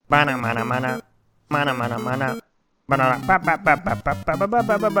Mana mana mana. Mana mana mana.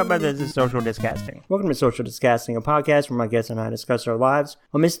 This is Social Disgusting. Welcome to Social Disgusting, a podcast where my guests and I discuss our lives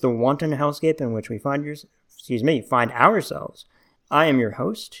amidst the wanton hellscape in which we find ourselves. I am your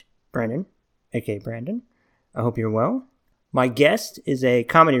host, Brandon, aka Brandon. I hope you're well. My guest is a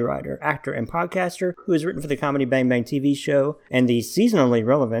comedy writer, actor, and podcaster who has written for the Comedy Bang Bang TV show and the seasonally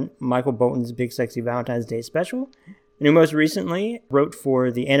relevant Michael Bolton's Big Sexy Valentine's Day special, and who most recently wrote for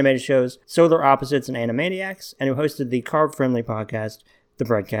the animated shows Solar Opposites and Animaniacs, and who hosted the carb-friendly podcast, The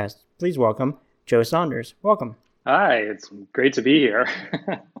Breadcast. Please welcome Joe Saunders. Welcome. Hi, it's great to be here.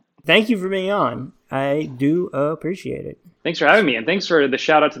 Thank you for being on. I do appreciate it. Thanks for having me, and thanks for the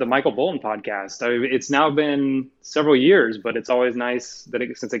shout out to the Michael Bolton podcast. It's now been several years, but it's always nice that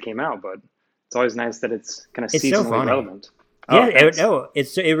since it came out. But it's always nice that it's kind of seasonally so relevant. Yeah,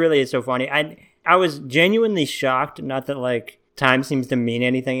 it really is so funny. I was genuinely shocked. Not that like time seems to mean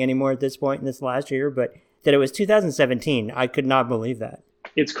anything anymore at this point in this last year, but that it was 2017. I could not believe that.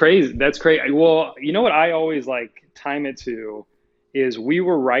 It's crazy. That's crazy. Well, you know what I always like time it to is we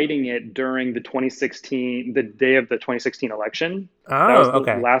were writing it during the day of the 2016 election.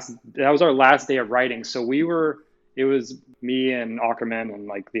 Okay. That was our last day of writing. So it was me and Ackerman and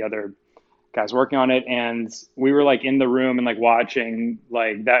like the other guys working on it. And we were like in the room and like watching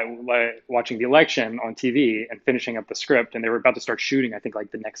the election on TV and finishing up the script. And they were about to start shooting, I think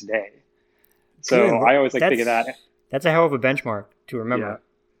like the next day. So good. I always think of that. That's a hell of a benchmark to remember. Yeah.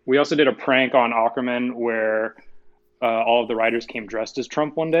 We also did a prank on Ackerman where all of the writers came dressed as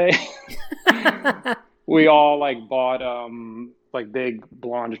Trump one day. We all like bought like big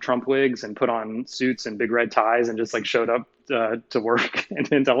blonde Trump wigs and put on suits and big red ties and just like showed up to work and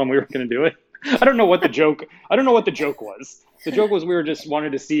didn't tell them we were going to do it. I don't know what the joke was. The joke was we were just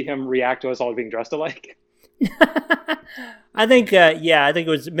wanted to see him react to us all being dressed alike. I think it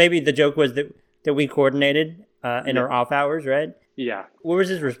was maybe the joke was that we coordinated in our off hours, right? Yeah. What was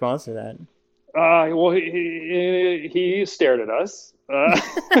his response to that? Well, he stared at us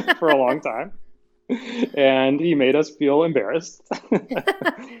for a long time, and he made us feel embarrassed.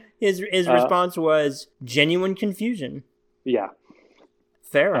 His response was genuine confusion. Yeah.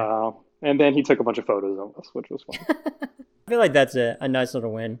 Fair. And then he took a bunch of photos of us, which was fun. I feel like that's a nice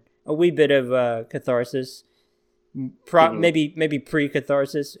little win. A wee bit of catharsis. Maybe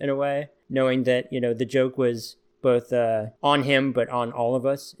pre-catharsis in a way, knowing that, the joke was both on him, but on all of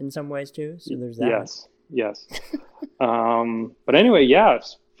us in some ways too. So there's that. Yes. But anyway, yeah.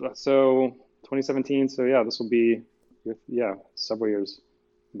 So 2017. So yeah, this will be, several years.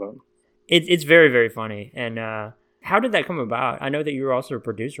 But it's very, very funny. And how did that come about? I know that you were also a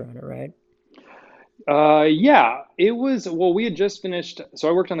producer on it, right? Yeah, it was. Well, we had just finished. So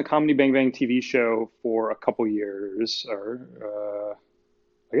I worked on the Comedy Bang Bang TV show for a couple years, or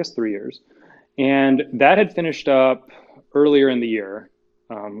I guess 3 years. And that had finished up earlier in the year,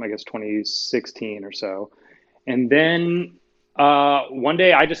 I guess 2016 or so. And then one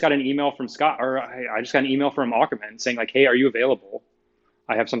day I just got an email from I just got an email from Ackerman saying like, hey, are you available?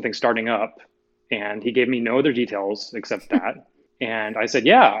 I have something starting up. And he gave me no other details except that. And I said,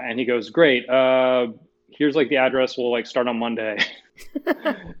 yeah. And he goes, great. Here's like the address. We'll like start on Monday.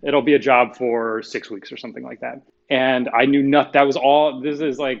 It'll be a job for 6 weeks or something like that. And I knew nothing. That was all.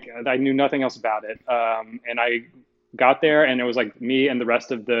 I knew nothing else about it. And I got there, and it was like me and the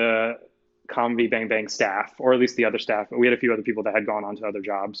rest of the Comedy Bang Bang staff, or at least the other staff. We had a few other people that had gone on to other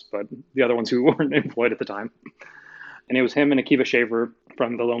jobs, but the other ones who weren't employed at the time. And it was him and Akiva Shaver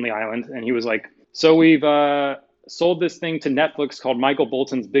from The Lonely Island. And he was like, so we've sold this thing to Netflix called Michael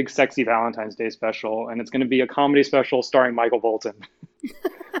Bolton's Big Sexy Valentine's Day special. And it's going to be a comedy special starring Michael Bolton.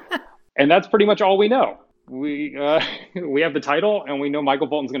 And that's pretty much all we know. We have the title, and we know Michael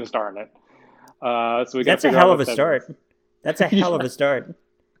Bolton's going to star in it. So we that's a hell of a start. That's a hell of a start.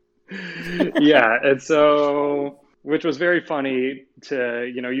 Yeah, and so, which was very funny to,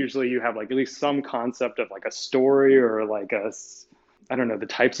 usually you have like at least some concept of like a story or like I don't know, the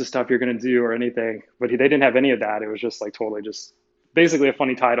types of stuff you're going to do or anything, but they didn't have any of that. It was just like totally just basically a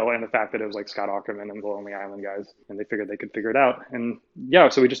funny title, and the fact that it was like Scott Ackerman and the Lonely Island guys, and they figured they could figure it out. And yeah,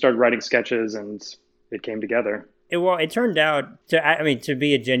 so we just started writing sketches, and it came together. It turned out to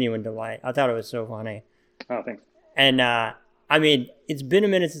be a genuine delight. I thought it was so funny. Oh, thanks. And it's been a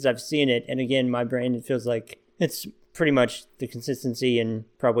minute since I've seen it, and again, my brain, it feels like it's pretty much the consistency and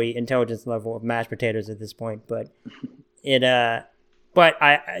probably intelligence level of mashed potatoes at this point. But I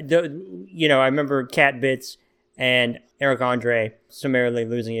remember Cat Bits and Eric Andre summarily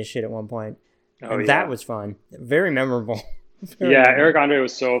losing his shit at one point. That was fun. Very memorable. Yeah, Eric Andre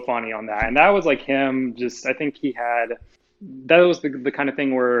was so funny on that. And that was like him just, I think he had that was the kind of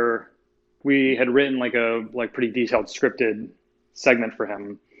thing where we had written like a pretty detailed scripted segment for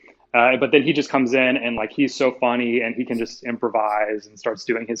him. But then he just comes in and like he's so funny and he can just improvise and starts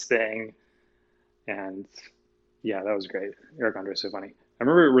doing his thing. And yeah, that was great. Eric Andre is so funny. I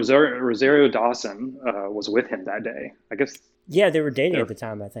remember Rosario Dawson was with him that day. I guess. Yeah, they were dating at the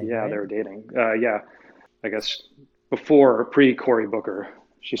time, I think. Yeah, right? they were dating. Yeah, I guess before pre-Cory Booker,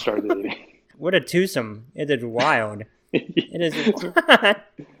 she started dating. What a twosome. It is wild. It is.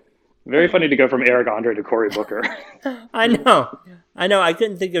 Very funny to go from Eric Andre to Cory Booker. I know. I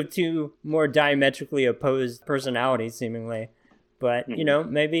couldn't think of two more diametrically opposed personalities, seemingly. But, you know,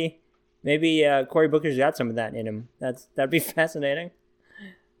 maybe Cory Booker's got some of that in him. That'd be fascinating.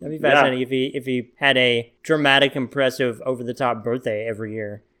 That'd be fascinating if he had a dramatic, impressive, over-the-top birthday every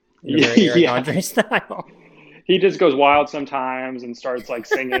year in a very Eric Andre style. He just goes wild sometimes and starts like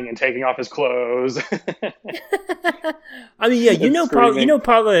singing and taking off his clothes. I mean, yeah,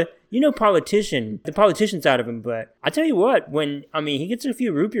 the politician side of him. But I tell you what, he gets a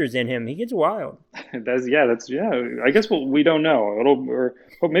few root beers in him, he gets wild. That's I guess we don't know.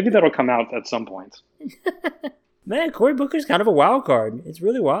 Maybe that'll come out at some point. Man, Cory Booker's kind of a wild card. It's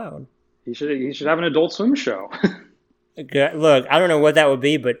really wild. He should have an Adult Swim show. Look, I don't know what that would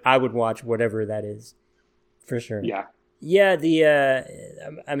be, but I would watch whatever that is. For sure. Yeah. Yeah,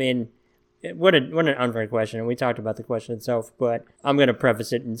 I mean, what an unfair question. And we talked about the question itself, but I'm going to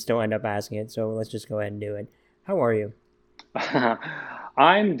preface it and still end up asking it. So let's just go ahead and do it. How are you?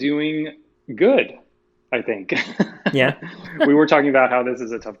 I'm doing good, I think. Yeah. We were talking about how this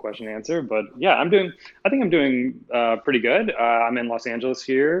is a tough question to answer, but yeah, I think I'm doing pretty good. I'm in Los Angeles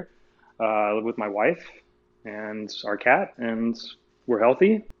here with my wife and our cat, and we're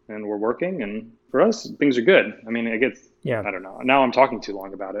healthy and we're working, and for us, things are good. I mean, I don't know. Now I'm talking too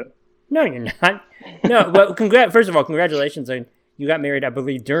long about it. No, you're not. No, but first of all, congratulations. You got married, I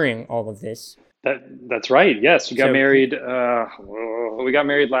believe, during all of this. That's right. Yes, we got married. We got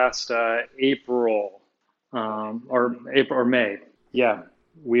married last April, or May. Yeah,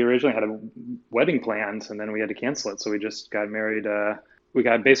 we originally had a wedding planned, and then we had to cancel it. So we just got married. We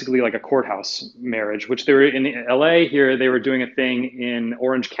got basically like a courthouse marriage, which they were in LA here. They were doing a thing in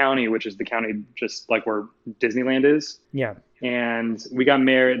Orange County, which is the county just like where Disneyland is. Yeah. And we got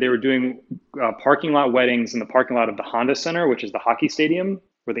married. They were doing parking lot weddings in the parking lot of the Honda Center, which is the hockey stadium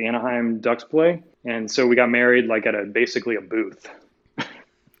where the Anaheim Ducks play. And so we got married like at basically a booth.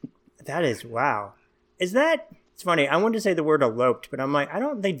 That is, wow. It's funny. I wanted to say the word eloped, but I'm like, I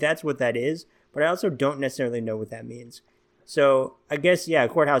don't think that's what that is, but I also don't necessarily know what that means. So I guess, yeah, a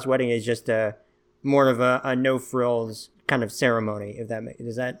courthouse wedding is just more of a no frills kind of ceremony. Is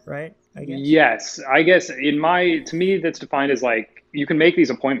that right? I guess. Yes, I guess to me that's defined as like you can make these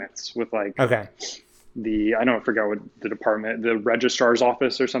appointments with like okay. I forget what the department, the registrar's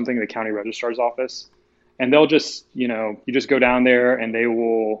office or something, the county registrar's office, and they'll just you just go down there and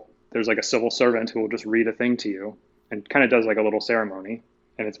there's like a civil servant who will just read a thing to you and kind of does like a little ceremony.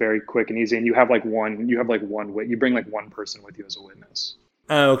 And it's very quick and easy. And you bring like one person with you as a witness.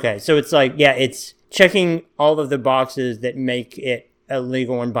 Oh, okay. So it's like, yeah, it's checking all of the boxes that make it a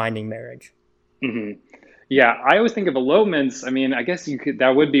legal and binding marriage. Mm-hmm. Yeah. I always think of elopements. I mean, I guess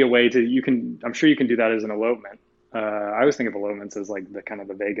that would be a way I'm sure you can do that as an elopement. I always think of elopements as like the kind of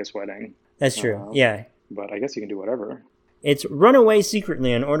the Vegas wedding. That's true. Yeah. But I guess you can do whatever. It's run away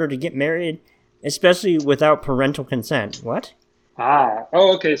secretly in order to get married, especially without parental consent. What? Oh,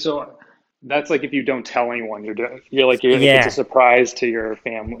 okay. So that's like if you don't tell anyone, it's a surprise to your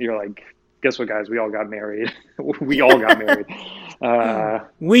family. You're like, guess what, guys? We all got married. We all got married.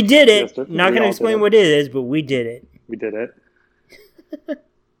 We did it. Not going to explain what it is, but we did it. We did it.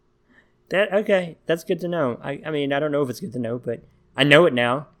 Okay. That's good to know. I mean, I don't know if it's good to know, but I know it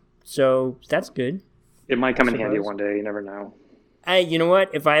now. So that's good. It might come in handy one day. You never know. You know what?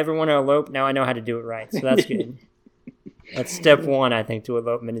 If I ever want to elope, now I know how to do it right. So that's good. That's step one, I think, to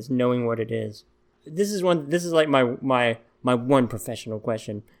elopement is knowing what it is. This is like my one professional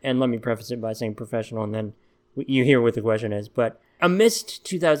question. And let me preface it by saying professional, and then you hear what the question is. But amidst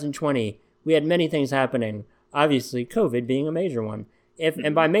 2020, we had many things happening. Obviously, COVID being a major one.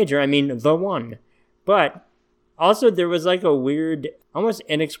 And by major, I mean the one. But also, there was like a weird, almost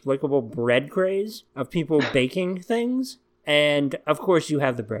inexplicable bread craze of people baking things. And, of course, you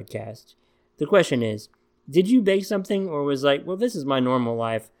have the breadcast. The question is, did you bake something, or was like, well, this is my normal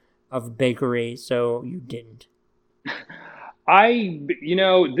life of bakery, so you didn't?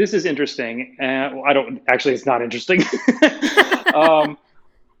 This is interesting. It's not interesting.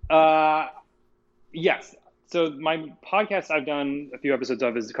 Yes. So my podcast I've done a few episodes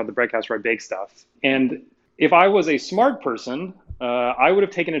of is called The Breadcast, where I bake stuff. And if I was a smart person, I would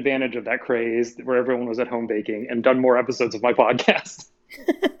have taken advantage of that craze where everyone was at home baking and done more episodes of my podcast.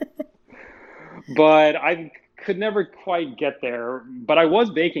 But I could never quite get there. But I was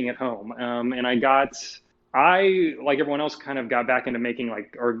baking at home, and I, like everyone else, kind of got back into making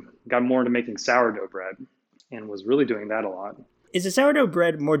or got more into making sourdough bread, and was really doing that a lot. Is the sourdough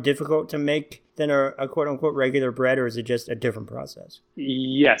bread more difficult to make than a quote unquote regular bread, or is it just a different process?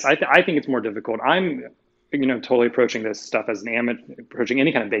 Yes, I think it's more difficult. I'm, totally approaching this stuff as approaching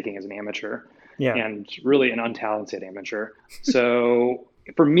any kind of baking as an amateur, and really an untalented amateur. So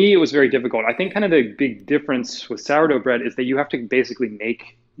for me, it was very difficult. I think kind of the big difference with sourdough bread is that you have to basically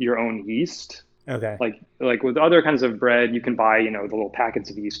make your own yeast. Okay. Like with other kinds of bread, you can buy, the little packets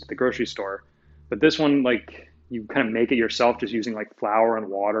of yeast at the grocery store. But this one, you kind of make it yourself just using flour and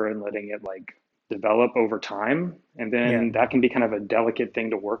water and letting it develop over time. And then that can be kind of a delicate thing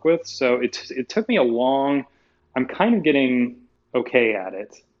to work with. So it took me I'm kind of getting okay at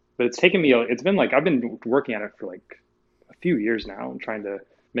it, but it's taken me, I've been working at it for a few years now, trying to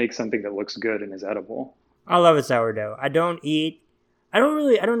make something that looks good and is edible. I love a sourdough. I don't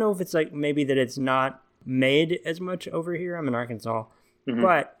know if it's maybe that it's not made as much over here. I'm in Arkansas,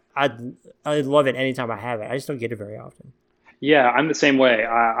 but I love it anytime I have it. I just don't get it very often. Yeah, I'm the same way.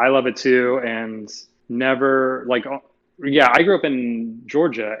 I love it too, and never I grew up in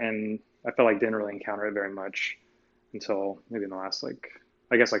Georgia, and I felt didn't really encounter it very much until maybe in the last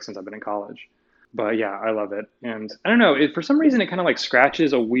since I've been in college. But yeah, I love it, and I don't know. For some reason, it kind of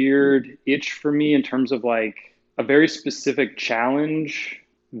scratches a weird itch for me in terms of a very specific challenge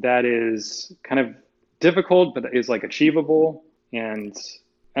that is kind of difficult, but is achievable. And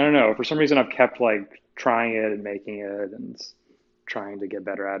I don't know, for some reason I've kept trying it and making it and trying to get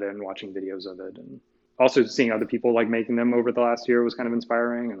better at it and watching videos of it. And also seeing other people making them over the last year was kind of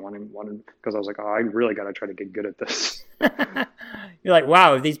inspiring, and wanting because I was I really got to try to get good at this. You're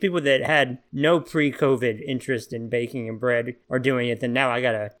wow, if these people that had no pre-COVID interest in baking and bread are doing it, then now I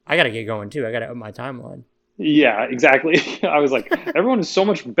gotta get going too. I gotta up my timeline. Yeah, exactly. I was everyone is so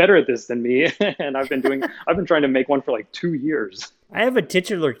much better at this than me, and I've been trying to make one for 2 years. I have a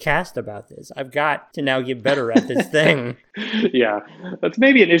titular cast about this. I've got to now get better at this thing. Yeah, that's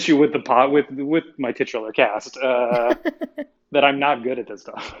maybe an issue with with my titular cast, that I'm not good at this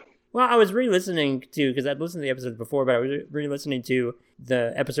stuff. Well, I was re-listening to, because I'd listened to the episode before, but I was re-listening to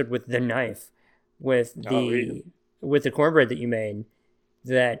the episode with the knife, with the cornbread that you made.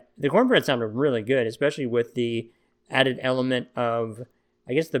 That the cornbread sounded really good, especially with the added element of,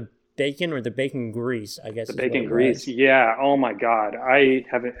 I guess, the bacon or the bacon grease, I guess. The bacon grease, yeah. Oh my God. I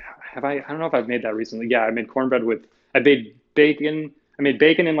don't know if I've made that recently. Yeah, I made cornbread I made bacon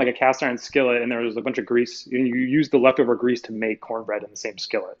in a cast iron skillet, and there was a bunch of grease, and you use the leftover grease to make cornbread in the same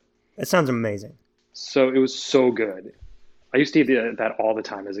skillet. That sounds amazing. So it was so good. I used to eat that all the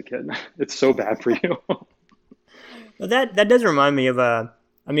time as a kid. It's so bad for you. Well, that does remind me of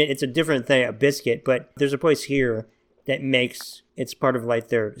it's a different thing, a biscuit, but there's a place here that makes, it's part of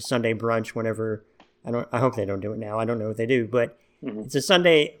their Sunday brunch whenever, I hope they don't do it now. I don't know if they do, but it's a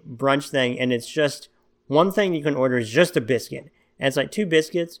Sunday brunch thing, and it's just one thing you can order is just a biscuit. And it's 2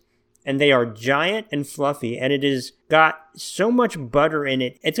 biscuits, and they are giant and fluffy, and it has got so much butter in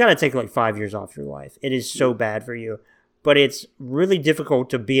it. It's going to take 5 years off your life. It is so bad for you. But it's really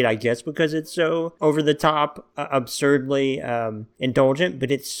difficult to beat, I guess, because it's so over the top, absurdly indulgent, but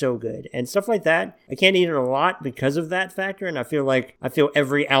it's so good. And stuff like that, I can't eat it a lot because of that factor, and I feel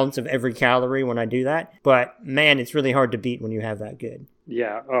every ounce of every calorie when I do that. But man, it's really hard to beat when you have that good.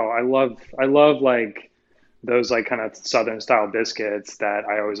 Yeah. Oh, I love those kind of Southern style biscuits that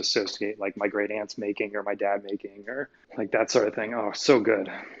I always associate my great aunt's making or my dad making, or that sort of thing. Oh, so good.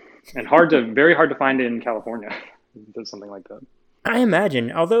 And very hard to find in California. Does something like that. I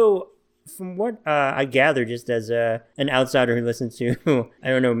imagine, although from what I gather, just as an outsider who listens to, I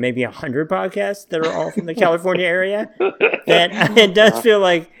don't know, maybe 100 podcasts that are all from the California area, that it does feel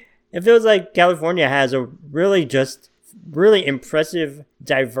like California has a really impressive,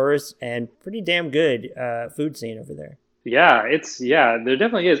 diverse, and pretty damn good food scene over there. Yeah, there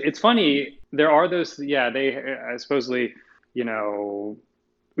definitely is. It's funny, there are those, they supposedly, we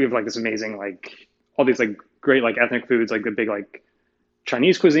have this amazing, all these great ethnic foods, the big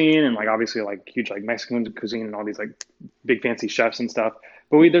Chinese cuisine, and obviously huge Mexican cuisine, and all these big fancy chefs and stuff.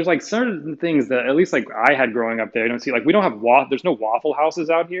 But there's certain things that at least I had growing up there. I don't see we don't have there's no Waffle Houses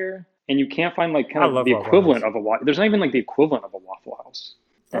out here, and you can't find kind of the equivalent of a waffle. There's not even the equivalent of a Waffle House.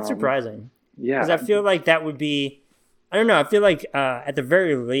 That's surprising. Yeah, because I feel that would be I don't know. I feel like at the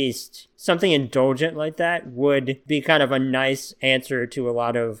very least, something indulgent like that would be kind of a nice answer to a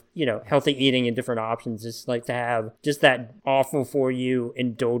lot of, healthy eating and different options. Just like to have just that awful for you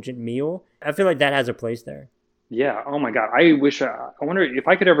indulgent meal. I feel like that has a place there. Yeah. Oh my God. I wonder if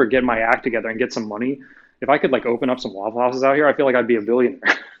I could ever get my act together and get some money. If I could like open up some Waffle Houses out here, I feel like I'd be a billionaire.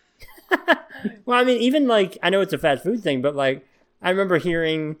 Well, I mean, even like, I know it's a fast food thing, but like, I remember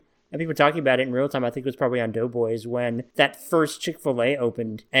hearing people talking about it in real time. I think it was probably on Doughboys when that first Chick-fil-A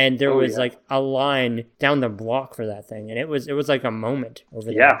opened and there was like a line down the block for that thing. And it was like a moment over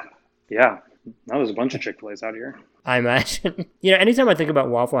there. Yeah. Yeah. Now there's a bunch of Chick-fil-A's out here. I imagine. Anytime I think about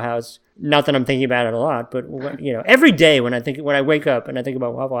Waffle House, not that I'm thinking about it a lot, but every day when I wake up and I think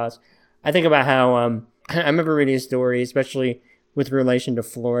about Waffle House, I think about how I remember reading a story, especially with relation to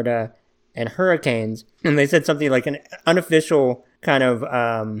Florida and hurricanes, and they said something like an unofficial kind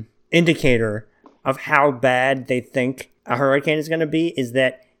of indicator of how bad they think a hurricane is going to be is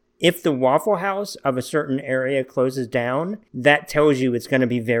that if the Waffle House of a certain area closes down, that tells you it's going to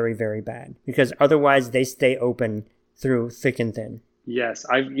be very, very bad because otherwise they stay open through thick and thin. Yes,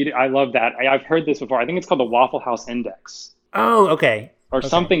 I love that. I've heard this before. I think it's called the Waffle House Index. Oh, okay. Or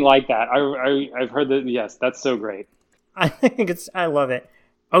something like that. I've heard that. Yes, that's so great. I love it.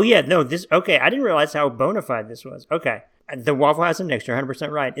 Oh yeah, no, okay. I didn't realize how bona fide this was. Okay. The Waffle House Index, you're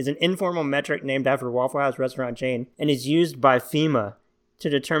 100% right, is an informal metric named after a Waffle House restaurant chain and is used by FEMA to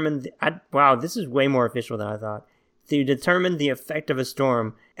determine, wow, this is way more official than I thought, to determine the effect of a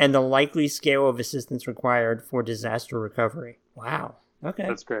storm and the likely scale of assistance required for disaster recovery. Wow. Okay.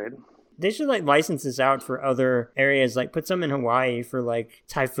 That's great. They should license this out for other areas, like put some in Hawaii for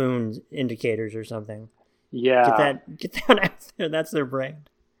typhoon indicators or something. Yeah. Get that out there. That's their brand.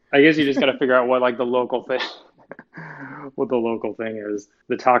 I guess you just got to figure out what the local thing, what the local thing is.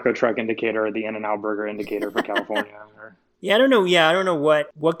 The taco truck indicator or the In-N-Out burger indicator for California. Yeah, I don't know. Yeah, I don't know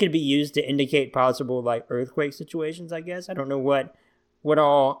what could be used to indicate possible earthquake situations. I guess I don't know what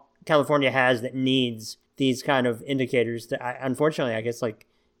all California has that needs these kind of indicators. Unfortunately, I guess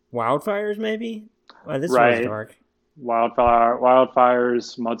wildfires maybe. Well, this one's dark.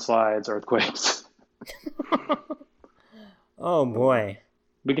 Wildfires, mudslides, earthquakes. Oh boy.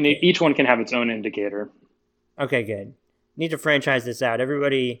 Each one can have its own indicator. Okay, good. Need to franchise this out.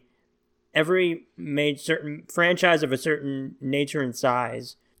 Every certain franchise of a certain nature and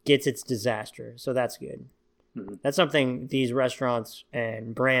size gets its disaster. So that's good. Mm-hmm. That's something these restaurants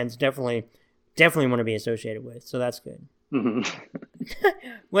and brands definitely want to be associated with. So that's good. Mm-hmm.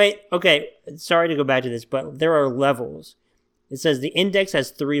 Wait, okay. Sorry to go back to this, but there are levels. It says the index has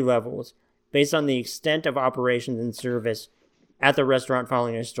 3 levels based on the extent of operations and service at the restaurant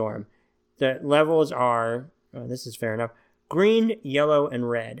following a storm. The levels are, this is fair enough, green, yellow, and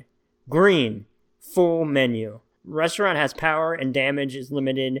red. Green, full menu. Restaurant has power and damage is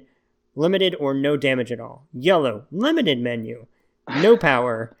limited or no damage at all. Yellow, limited menu. No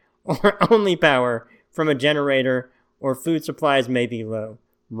power or only power from a generator or food supplies may be low.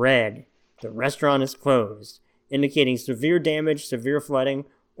 Red, the restaurant is closed, indicating severe damage, severe flooding,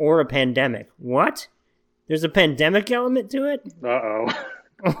 or a pandemic. What? There's a pandemic element to it? Uh-oh.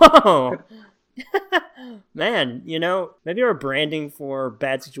 Whoa. Man, maybe our branding for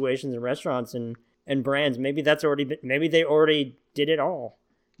bad situations in restaurants and brands, maybe they already did it all.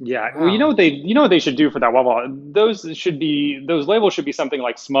 Yeah. Wow. Well, you know what they should do for that Waffle. Those labels should be something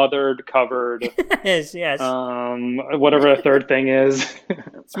like smothered, covered. Yes. Whatever a third thing is.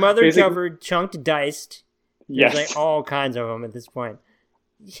 Smothered, covered, chunked, diced. Yes. There's all kinds of them at this point.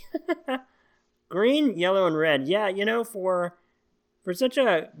 Green, yellow, and red. Yeah, for such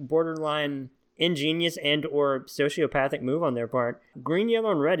a borderline ingenious and or sociopathic move on their part, green,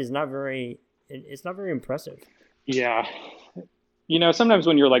 yellow, and red is not very impressive. Yeah. Sometimes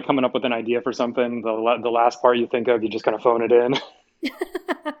when you're coming up with an idea for something, the last part you think of, you just kind of phone it in.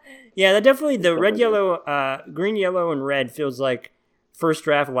 Yeah, that definitely, the red, yellow, green, yellow, and red feels like first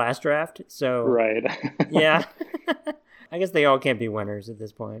draft, last draft. So right. Yeah. I guess they all can't be winners at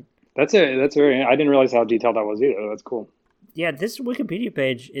this point. That's it. I didn't realize how detailed that was either. That's cool. Yeah, this Wikipedia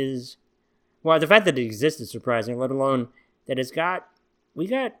page is, well, the fact that it exists is surprising, let alone that we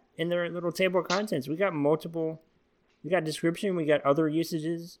got in their little table of contents, we got description, we got other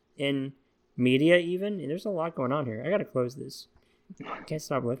usages in media even, and there's a lot going on here. I gotta close this. I can't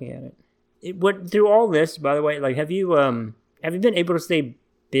stop looking at it. Through all this, by the way, have you been able to stay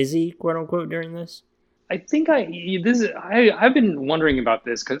busy, quote unquote, during this? I think I've been wondering about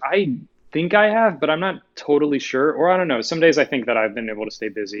this because I think I have, but I'm not totally sure. Or I don't know. Some days I think that I've been able to stay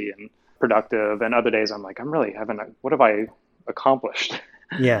busy and productive, and other days I'm like, what have I accomplished?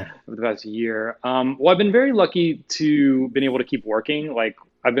 Yeah. over the past year. Well, I've been very lucky to been able to keep working. Like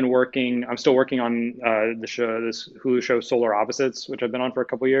I'm still working on this Hulu show, Solar Opposites, which I've been on for a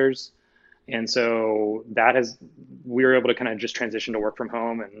couple years. And so we were able to kind of just transition to work from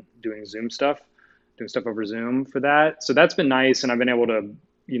home and doing stuff over Zoom for that. So that's been nice. And I've been able to,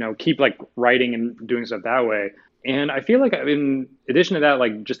 keep like writing and doing stuff that way. And I feel like in addition to that,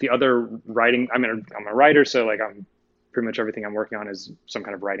 like just the other writing, I'm a writer. So like I'm pretty much everything I'm working on is some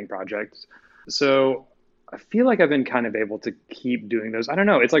kind of writing project. So I feel like I've been kind of able to keep doing those. I don't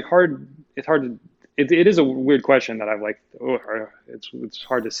know. It's like hard. It's hard to. It is a weird question that I've like. Oh, it's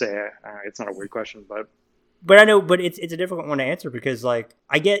hard to say. It's not a weird question, but I know. But it's a difficult one to answer because like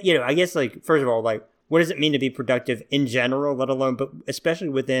I guess like first of all like what does it mean to be productive in general, let alone but especially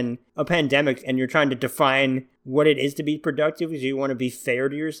within a pandemic and you're trying to define what it is to be productive because you want to be fair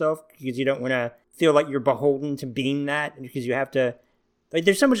to yourself because you don't want to feel like you're beholden to being that because you have to. Like,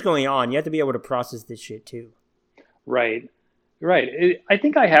 there's so much going on. You have to be able to process this shit, too. Right. Right. I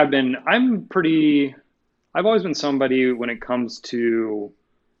think I have been. I've always been somebody when it comes to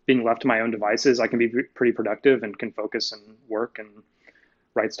being left to my own devices. I can be pretty productive and can focus and work and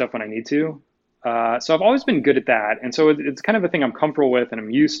write stuff when I need to. So I've always been good at that. And so it's kind of a thing I'm comfortable with and I'm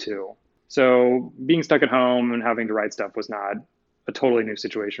used to. So being stuck at home and having to write stuff was not a totally new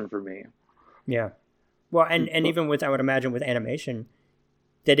situation for me. Yeah. Well, and even with, I would imagine with animation,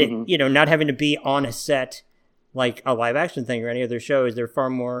 that it, not having to be on a set like a live action thing or any other shows, they're far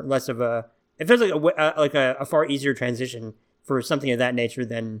more less of it feels like a far easier transition for something of that nature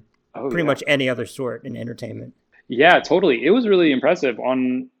than pretty much any other sort in entertainment. Yeah, totally. It was really impressive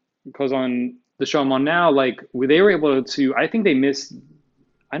because on the show I'm on now, like they were able to, I think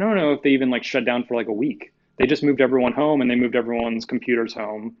I don't know if they even like shut down for like a week. They just moved everyone home and they moved everyone's computers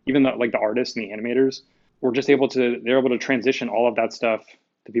home. Even the artists and the animators were they're able to transition all of that stuff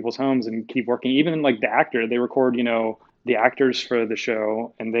to people's homes and keep working. Even like the actor, they record, the actors for the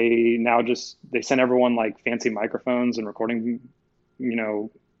show, and they now they send everyone like fancy microphones and recording,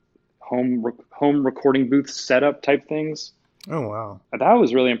 home recording booth setup type things. Oh wow, that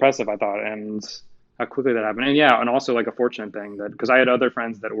was really impressive, I thought, and how quickly that happened. And yeah, and also like a fortunate thing that because I had other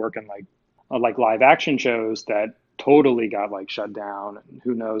friends that work in like live action shows that totally got like shut down, and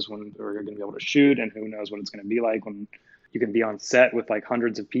who knows when we're going to be able to shoot, and who knows what it's going to be like when you can be on set with like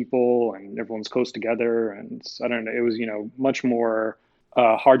hundreds of people and everyone's close together. And I don't know, it was, much more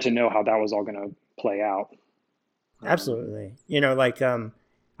hard to know how that was all going to play out. Absolutely.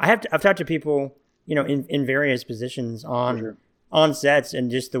 I've talked to people, in various positions on sets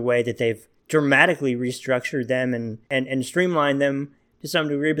and just the way that they've dramatically restructured them and streamlined them to some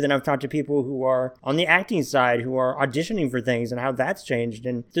degree, but then I've talked to people who are on the acting side who are auditioning for things and how that's changed.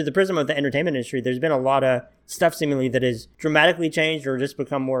 And through the prism of the entertainment industry, there's been a lot of stuff seemingly that has dramatically changed or just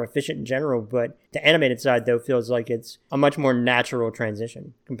become more efficient in general. But the animated side, though, feels like it's a much more natural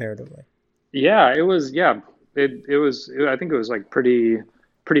transition comparatively. Yeah, it was. Yeah, it was. I think it was like pretty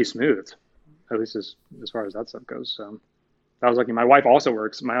smooth, at least as far as that stuff goes. So. I was lucky. My wife also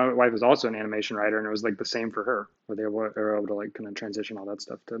works. My wife is also an animation writer, and it was like the same for her, where they were able to like kind of transition all that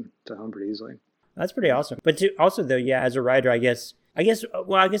stuff to home pretty easily. That's pretty awesome. But also though, yeah, as a writer, I guess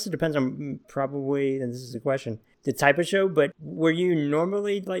it depends on probably, and this is the question, the type of show. But were you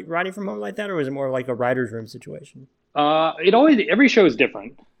normally like writing from home like that, or was it more like a writer's room situation? Every show is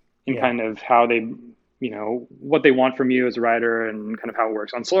different in kind of how they, what they want from you as a writer and kind of how it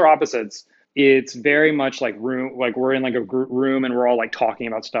works. On Solar Opposites, it's very much like we're in like a group room and we're all like talking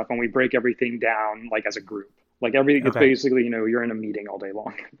about stuff and we break everything down like as a group. Like it's basically, you're in a meeting all day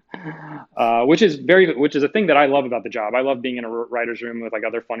long, which is a thing that I love about the job. I love being in a writer's room with like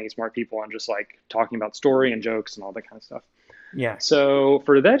other funny, smart people and just like talking about story and jokes and all that kind of stuff. Yeah. So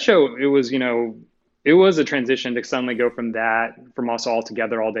for that show, it was, it was a transition to suddenly go from us all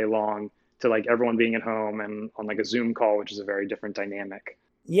together all day long to like everyone being at home and on like a Zoom call, which is a very different dynamic.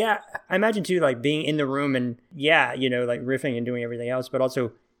 Yeah, I imagine too, like being in the room and like riffing and doing everything else, but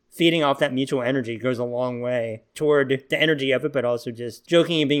also feeding off that mutual energy goes a long way toward the energy of it, but also just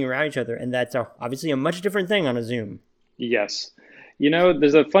joking and being around each other. And that's obviously a much different thing on a Zoom. Yes.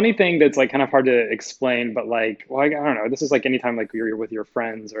 There's a funny thing that's like kind of hard to explain, but like, well, I don't know. This is like anytime like you're with your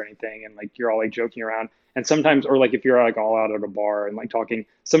friends or anything and like you're all like joking around. And sometimes, or like if you're like all out at a bar and like talking,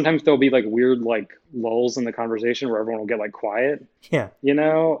 sometimes there'll be like weird like lulls in the conversation where everyone will get like quiet. Yeah.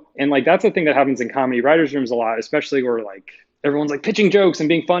 And like that's the thing that happens in comedy writers' rooms a lot, especially where like everyone's like pitching jokes and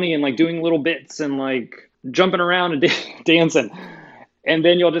being funny and like doing little bits and like jumping around and dancing. And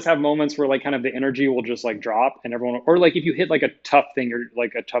then you'll just have moments where like kind of the energy will just like drop and everyone, or like if you hit like a tough thing or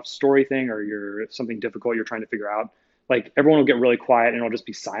like a tough story thing or you're something difficult you're trying to figure out, like everyone will get really quiet and it'll just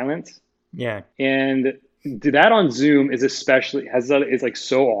be silent. Yeah. And do that on Zoom is is like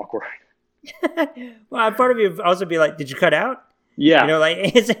so awkward. Well, part of you also be like, did you cut out? Yeah. You know,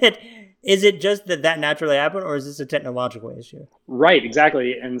 like, is it just that naturally happened, or is this a technological issue? Right,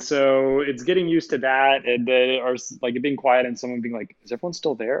 exactly. And so it's getting used to that, or like it being quiet and someone being like, is everyone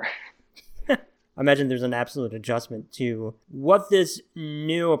still there? I imagine there's an absolute adjustment to what this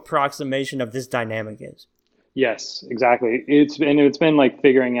new approximation of this dynamic is. Yes, exactly. It's been like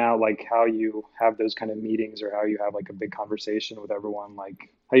figuring out like how you have those kind of meetings, or how you have like a big conversation with everyone,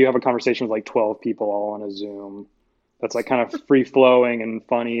 like how you have a conversation with like 12 people all on a Zoom that's like kind of free flowing and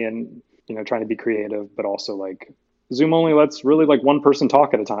funny, and trying to be creative, but also like Zoom only lets really like one person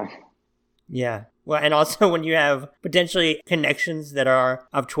talk at a time. Yeah. Well, and also when you have potentially connections that are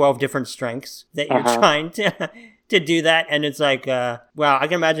of 12 different strengths that you're trying to do that, and it's like, wow, I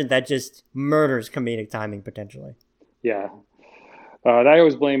can imagine that just murders comedic timing potentially. Yeah. I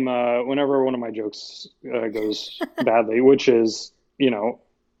always blame whenever one of my jokes goes badly, which is,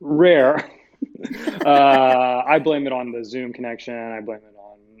 rare. I blame it on the Zoom connection. I blame it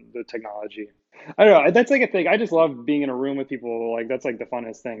on the technology. I don't know. That's like a thing. I just love being in a room with people. Like that's like the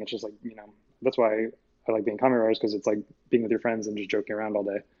funnest thing. It's just like, that's why I like being comedy writers, because it's like being with your friends and just joking around all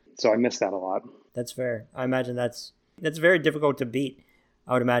day. So I miss that a lot. That's fair. I imagine that's very difficult to beat.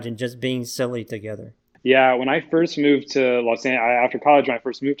 I would imagine just being silly together. Yeah, when I first moved to Los Angeles, after college, when I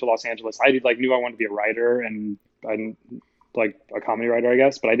first moved to Los Angeles, I like knew I wanted to be a writer, and I like a comedy writer, I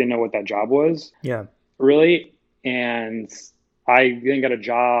guess, but I didn't know what that job was. Yeah. Really. And I then got a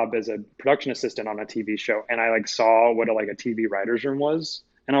job as a production assistant on a TV show, and I like saw what a TV writer's room was,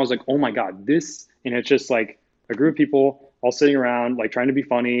 and I was like, oh my God, and it's just like a group of people all sitting around, like trying to be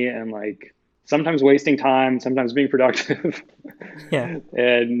funny and like sometimes wasting time, sometimes being productive. Yeah.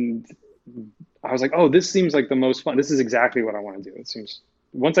 And I was like, oh, this seems like the most fun. This is exactly what I want to do. It seems,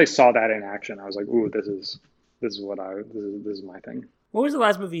 once I saw that in action, I was like, ooh, this is my thing. What was the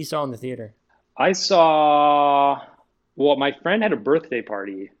last movie you saw in the theater? Well, my friend had a birthday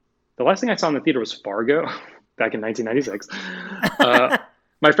party. The last thing I saw in the theater was Fargo back in 1996.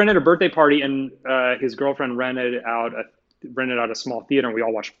 My friend had a birthday party, and his girlfriend rented out a small theater, and we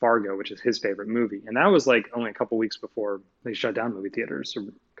all watched Fargo, which is his favorite movie. And that was like only a couple weeks before they shut down movie theaters, or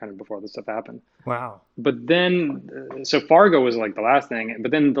kind of before this stuff happened. Wow. But then, so Fargo was like the last thing.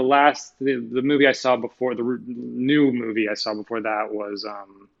 But then the movie I saw before, the new movie I saw before that was,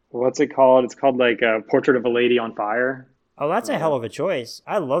 what's it called? It's called like Portrait of a Lady on Fire. Oh, that's a hell of a choice.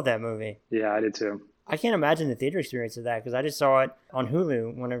 I love that movie. Yeah, I did too. I can't imagine the theater experience of that, because I just saw it on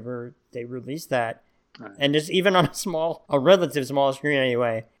Hulu whenever they released that. Right. And just even on a relative small screen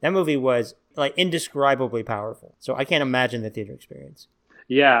anyway, that movie was like indescribably powerful. So I can't imagine the theater experience.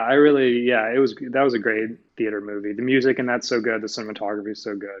 Yeah, that was a great theater movie. The music in that's so good. The cinematography is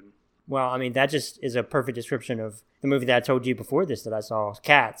so good. Well, I mean, that just is a perfect description of the movie that I told you before this that I saw,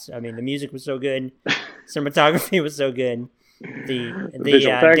 Cats. I mean, the music was so good. Cinematography was so good.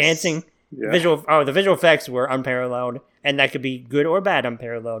 The dancing, the visual effects were unparalleled. And that could be good or bad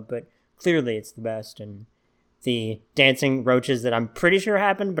unparalleled, but clearly it's the best. And the dancing roaches that I'm pretty sure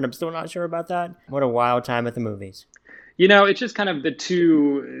happened, but I'm still not sure about that. What a wild time at the movies. It's just kind of the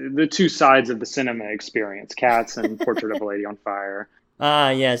two sides of the cinema experience, Cats and Portrait of a Lady on Fire. Ah,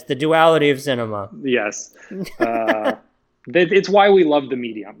 yes, the duality of cinema. Yes. It's why we love the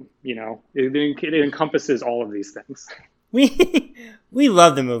medium, It encompasses all of these things. We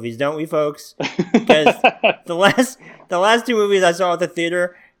love the movies, don't we, folks? Because the last two movies I saw at the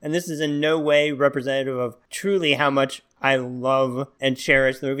theater, and this is in no way representative of truly how much I love and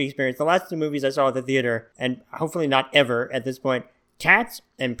cherish the movie experience. The last two movies I saw at the theater, and hopefully not ever at this point, Cats,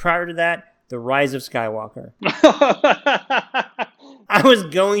 and prior to that, The Rise of Skywalker. I was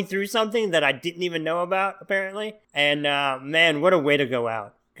going through something that I didn't even know about, apparently. And man, what a way to go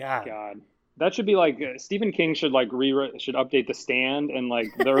out. God. That should be like Stephen King should like should update The Stand, and like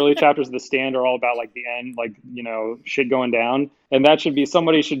the early chapters of The Stand are all about like the end, like shit going down, and that should be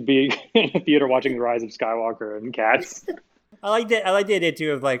somebody should be in a theater watching The Rise of Skywalker and Cats. I like the idea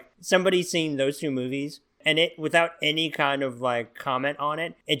too of like somebody seeing those two movies and it without any kind of like comment on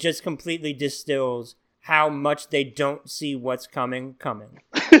it, it just completely distills how much they don't see what's coming.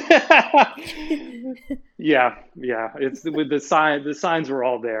 Yeah. It's with the signs were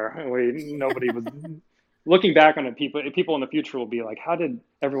all there. Nobody was looking back on it. People in the future will be like, how isn't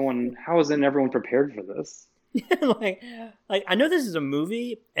everyone prepared for this? like I know this is a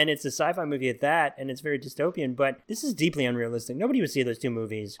movie, and it's a sci-fi movie at that, and it's very dystopian, but this is deeply unrealistic. Nobody would see those two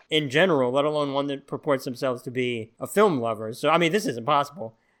movies in general, let alone one that purports themselves to be a film lover. So I mean, this is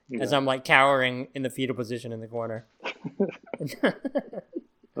impossible. as I'm like cowering in the fetal position in the corner.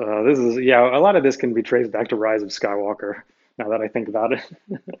 This is, yeah, a lot of this can be traced back to Rise of Skywalker, now that I think about it.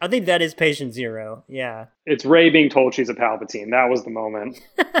 I think that is patient zero. Yeah. It's Rey being told she's a Palpatine. That was the moment.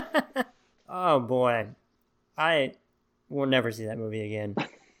 Oh boy. I will never see that movie again.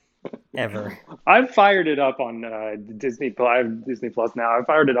 Ever. I've fired it up on Disney. I have Disney Plus now. I've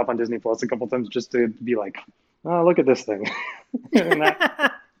fired it up on Disney Plus a couple times just to be like, oh, look at this thing.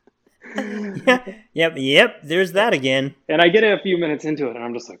 Yep. There's that again. And I get a few minutes into it, and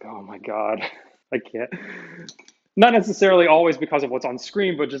I'm just like, oh my God, I can't. Not necessarily always because of what's on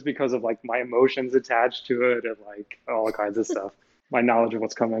screen, but just because of like my emotions attached to it and like all kinds of stuff. My knowledge of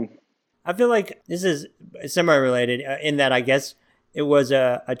what's coming. I feel like this is semi-related in that I guess it was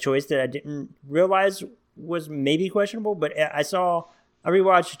a choice that I didn't realize was maybe questionable, but I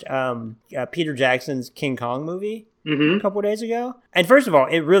rewatched Peter Jackson's King Kong movie a couple of days ago. And first of all,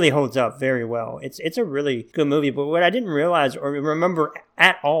 it really holds up very well. It's a really good movie, but what I didn't realize or remember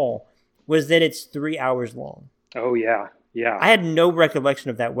at all was that it's 3 hours long. Oh, yeah. Yeah. I had no recollection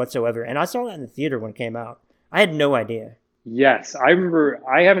of that whatsoever, and I saw that in the theater when it came out. I had no idea. Yes, I remember.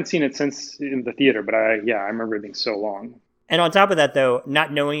 I haven't seen it since in the theater, but I remember it being so long. And on top of that, though,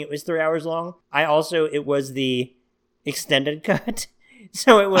 not knowing it was 3 hours long, it was the extended cut.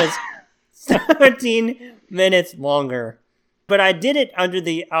 So it was 17 minutes longer. But I did it under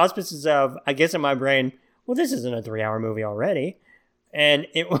the auspices of, I guess in my brain, well, this isn't a 3 hour movie already. And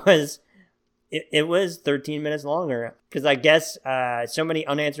it was 13 minutes longer. Because I guess so many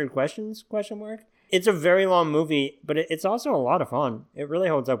unanswered questions, ? It's a very long movie, but it's also a lot of fun. It really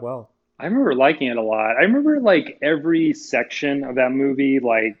holds up well. I remember liking it a lot. I remember like every section of that movie,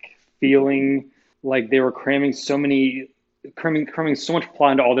 like feeling like they were cramming so much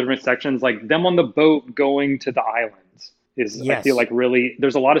plot into all the different sections. Like them on the boat going to the islands yes. I feel like really,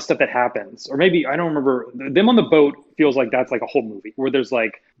 there's a lot of stuff that happens. Or maybe, I don't remember, them on the boat feels like that's like a whole movie where there's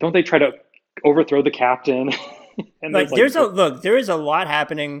like, don't they try to overthrow the captain? And like, there is a lot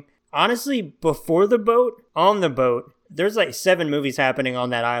happening. Honestly, before the boat, on the boat, there's like 7 movies happening on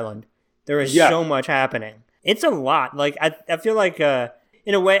that island. There is so much happening. It's a lot. Like, I feel like,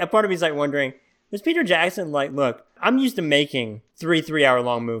 in a way, a part of me is like wondering, was Peter Jackson like, look, I'm used to making 3 hour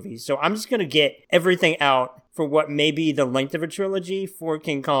long movies, so I'm just going to get everything out for what may be the length of a trilogy for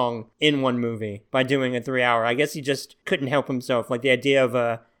King Kong in one movie by doing a 3 hour. I guess he just couldn't help himself. Like, the idea of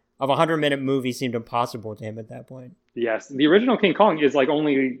a 100-minute movie seemed impossible to him at that point. Yes, the original King Kong is like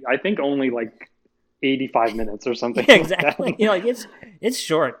only like 85 minutes or something. Yeah, exactly. You know, like it's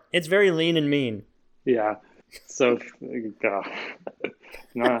short. It's very lean and mean. Yeah. So, now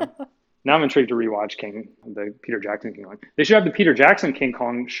I'm intrigued to rewatch the Peter Jackson King Kong. They should have the Peter Jackson King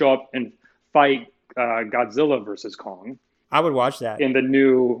Kong show up and fight Godzilla versus Kong. I would watch that in the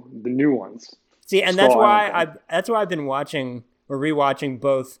new ones. See, and that's why I've been watching or rewatching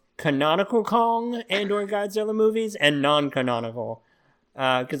both canonical Kong and or Godzilla movies and non-canonical.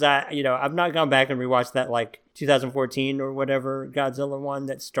 Because I've not gone back and rewatched that like 2014 or whatever Godzilla one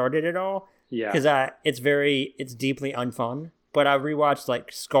that started it all. Yeah. Because it's deeply unfun. But I rewatched like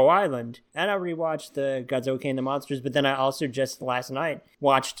Skull Island and I rewatched the Godzilla King of the Monsters. But then I also just last night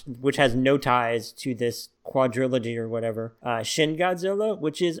watched, which has no ties to this quadrilogy or whatever, Shin Godzilla,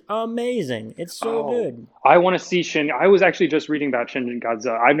 which is amazing. It's so good. I want to see Shin. I was actually just reading about Shin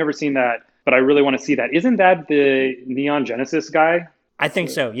Godzilla. I've never seen that, but I really want to see that. Isn't that the Neon Genesis guy? I think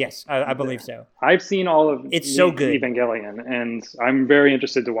so. Yes, I believe so. I've seen all of it's so good Evangelion, and I'm very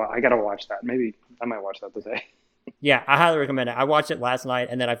interested to watch. I got to watch that. Maybe I might watch that today. Yeah, I highly recommend it. I watched it last night,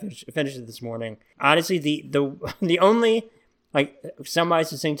 and then I finished it this morning. Honestly, the only like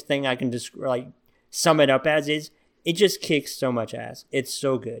semi-succinct thing I can sum it up as is it just kicks so much ass. It's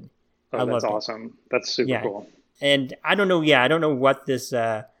so good. Oh, that's awesome. That's super cool. And I don't know. Yeah, I don't know what this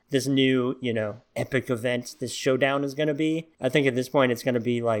new, epic event, this showdown is going to be. I think at this point it's going to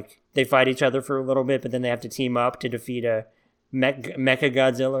be like they fight each other for a little bit, but then they have to team up to defeat a Mecha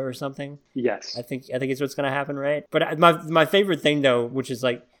Godzilla or something. Yes. I think it's what's going to happen, right? But my favorite thing, though, which is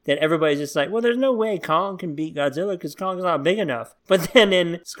like that everybody's just like, well, there's no way Kong can beat Godzilla because Kong's not big enough. But then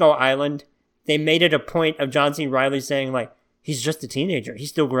in Skull Island, they made it a point of John C. Reilly saying, like, he's just a teenager. He's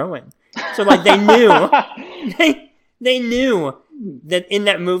still growing. So, like, they knew. They knew that in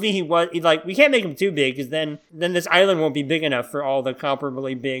that movie he was like, we can't make him too big because then this island won't be big enough for all the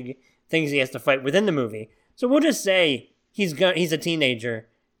comparably big things he has to fight within the movie. So we'll just say he's a teenager,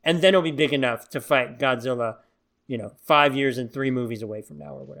 and then he'll be big enough to fight Godzilla, 5 years and 3 movies away from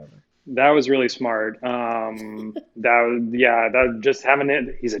now or whatever. That was really smart. That just having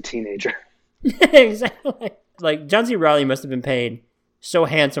it. He's a teenager. Exactly. Like John C. Reilly must have been paid so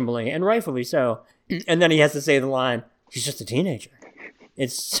handsomely, and rightfully so. And then he has to say the line, he's just a teenager.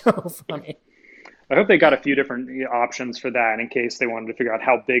 It's so funny. I hope they got a few different options for that in case they wanted to figure out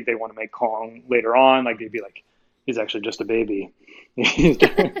how big they want to make Kong later on. Like, they'd be like, he's actually just a baby. He's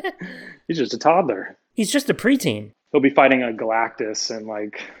just a toddler. He's just a preteen. He'll be fighting a Galactus in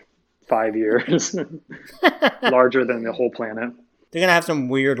like 5 years. Larger than the whole planet. They're going to have some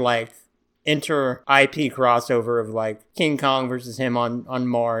weird, like, inter-IP crossover of, like, King Kong versus him on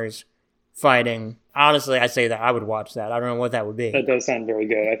Mars fighting. Honestly, I say that. I would watch that. I don't know what that would be. That does sound very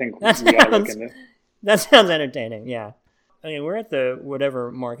good. I think we got to look into it. That sounds entertaining, yeah. I mean, we're at the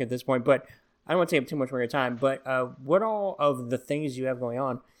whatever mark at this point, but I don't want to take up too much more of your time. But what all of the things you have going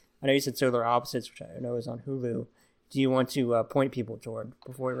on? I know you said Solar Opposites, which I know is on Hulu. Do you want to point people toward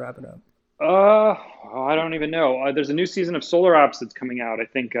before we wrap it up? I don't even know. There's a new season of Solar Opposites coming out, I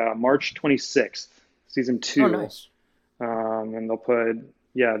think March 26th, season 2. Oh, nice. And they'll put,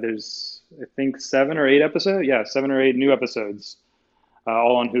 there's, I think, 7 or 8 episodes. Yeah, 7 or 8 new episodes,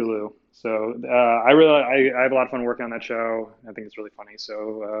 all on Hulu. So I have a lot of fun working on that show. I think it's really funny.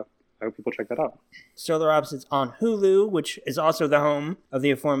 So I hope people check that out. Solar Opposites on Hulu, which is also the home of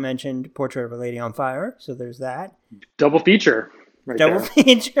the aforementioned Portrait of a Lady on Fire. So there's that. Double feature.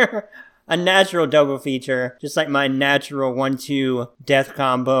 Feature. A natural double feature. Just like my natural 1-2 death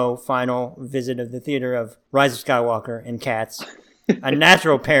combo final visit of the theater of Rise of Skywalker and Cats. A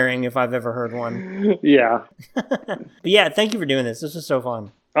natural pairing if I've ever heard one. Yeah. But yeah, thank you for doing this. This was so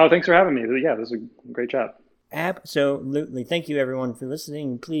fun. Oh, thanks for having me. Yeah, this was a great chat. Absolutely. Thank you, everyone, for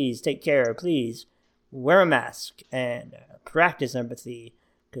listening. Please take care. Please wear a mask and practice empathy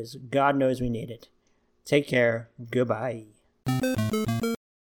because God knows we need it. Take care. Goodbye.